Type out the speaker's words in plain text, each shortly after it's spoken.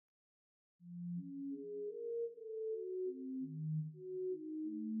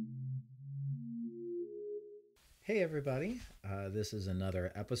Hey everybody, this is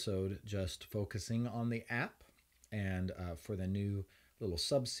another episode just focusing on the app and for the new little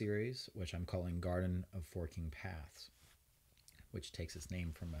sub-series which I'm calling Garden of Forking Paths, which takes its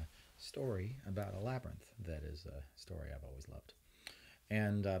name from a story about a labyrinth that is a story I've always loved.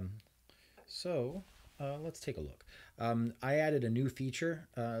 And so let's take a look. I added a new feature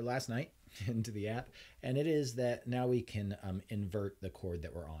last night into the app, and it is that now we can invert the chord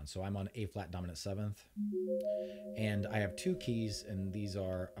that we're on. So I'm on A flat dominant seventh, and I have two keys, and these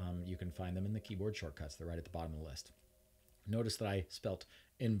are, you can find them in the keyboard shortcuts. They're right at the bottom of the list. Notice that I spelt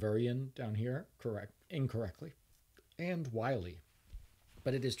inversion down here incorrectly, and wily.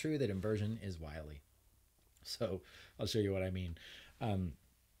 But it is true that inversion is wily. So I'll show you what I mean.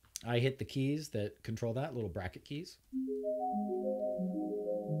 I hit the keys that control that, little bracket keys.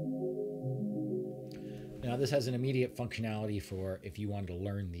 Now this has an immediate functionality for if you wanted to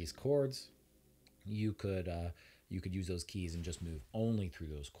learn these chords, you could use those keys and just move only through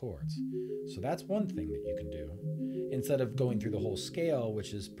those chords. So that's one thing that you can do. Instead of going through the whole scale,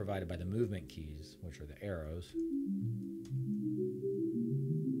 which is provided by the movement keys, which are the arrows.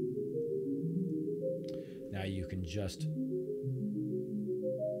 Now you can just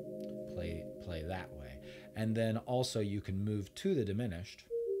play that way. And then also you can move to the diminished,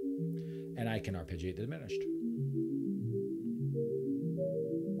 and I can arpeggiate the diminished,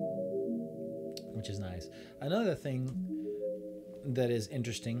 which is nice. Another thing that is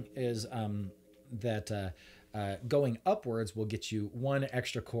interesting is that going upwards will get you one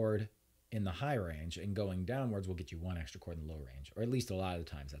extra chord in the high range, and going downwards will get you one extra chord in the low range, or at least a lot of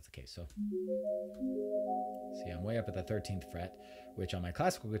the times that's the case. So see, I'm way up at the 13th fret, which on my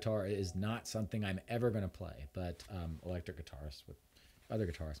classical guitar is not something I'm ever going to play, but electric guitarists with other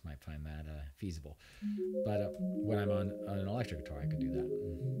guitarists might find that feasible. But when I'm on an electric guitar, I could do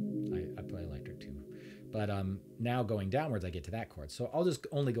that. I play electric too. But now going downwards, I get to that chord. So I'll just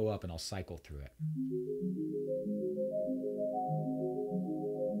only go up and I'll cycle through it.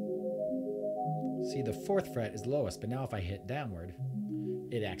 See, the 4th fret is lowest, but now if I hit downward,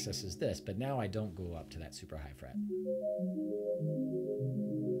 it accesses this, but now I don't go up to that super high fret.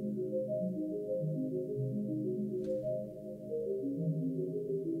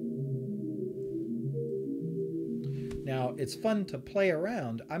 Now, it's fun to play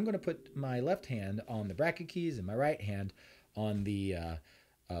around. I'm going to put my left hand on the bracket keys and my right hand on the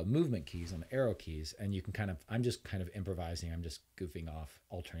movement keys, on the arrow keys, and you can kind of, I'm just kind of improvising. I'm just goofing off,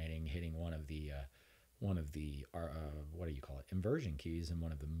 alternating, hitting one of the what do you call it, inversion keys, and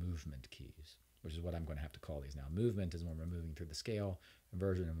one of the movement keys, which is what I'm going to have to call these now. Movement is when we're moving through the scale.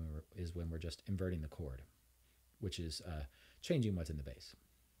 Inversion is when we're just inverting the chord, which is changing what's in the bass.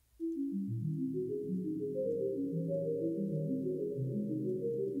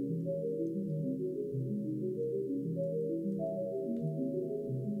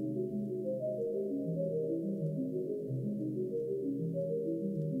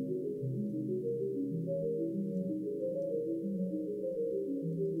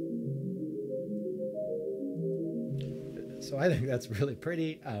 So I think that's really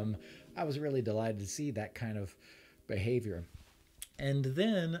pretty. I was really delighted to see that kind of behavior. And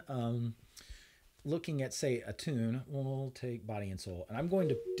then looking at, say, a tune, we'll take Body and Soul. And I'm going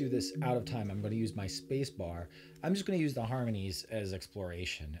to do this out of time. I'm going to use my space bar. I'm just going to use the harmonies as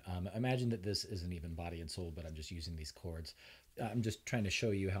exploration. Imagine that this isn't even Body and Soul, but I'm just using these chords. I'm just trying to show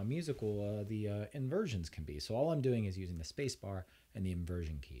you how musical the inversions can be. So all I'm doing is using the space bar and the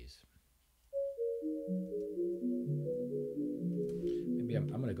inversion keys. I'm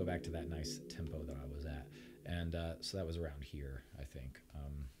going to go back to that nice tempo that I was at. And so that was around here, I think.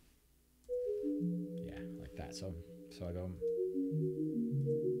 Yeah, like that. So I go.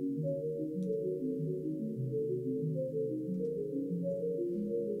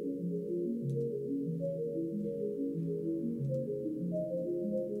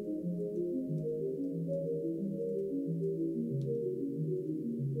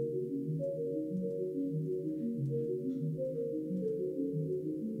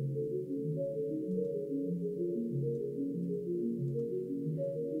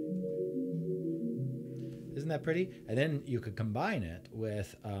 Isn't that pretty? And then you could combine it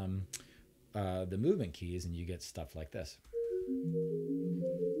with the movement keys, and you get stuff like this.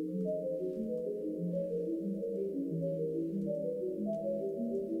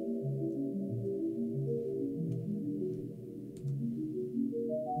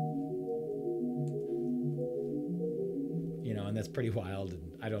 You know, and that's pretty wild.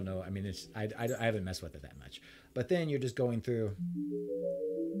 And I don't know. I mean, I haven't messed with it that much. But then you're just going through.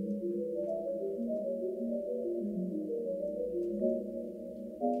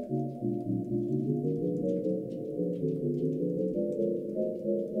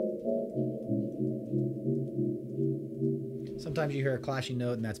 Sometimes you hear a clashing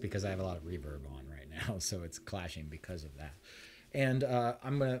note, and that's because I have a lot of reverb on right now, so it's clashing because of that. And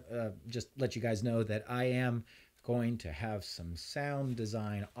I'm going to just let you guys know that I am going to have some sound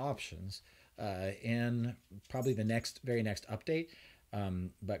design options in probably the very next update,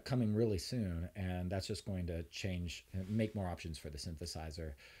 but coming really soon. And that's just going to make more options for the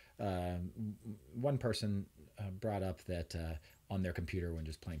synthesizer. One person brought up that on their computer, when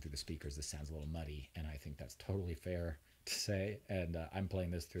just playing through the speakers, this sounds a little muddy, and I think that's totally fair to say. And I'm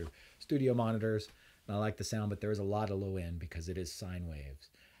playing this through studio monitors, and I like the sound, but there is a lot of low end because it is sine waves,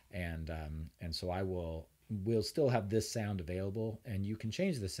 and so we'll still have this sound available, and you can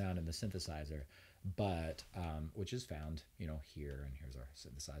change the sound in the synthesizer, but which is found here, and here's our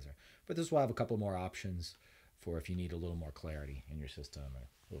synthesizer. But this will have a couple more options for if you need a little more clarity in your system,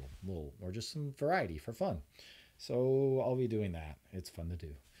 or just some variety for fun. So I'll be doing that. It's fun to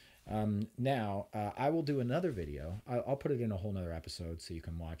do. Now, I will do another video. I'll put it in a whole nother episode so you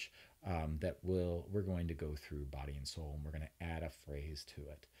can watch. We're going to go through Body and Soul, and we're going to add a phrase to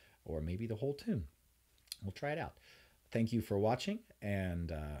it, or maybe the whole tune. We'll try it out. Thank you for watching,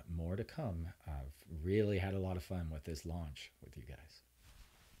 and more to come. I've really had a lot of fun with this launch with you guys.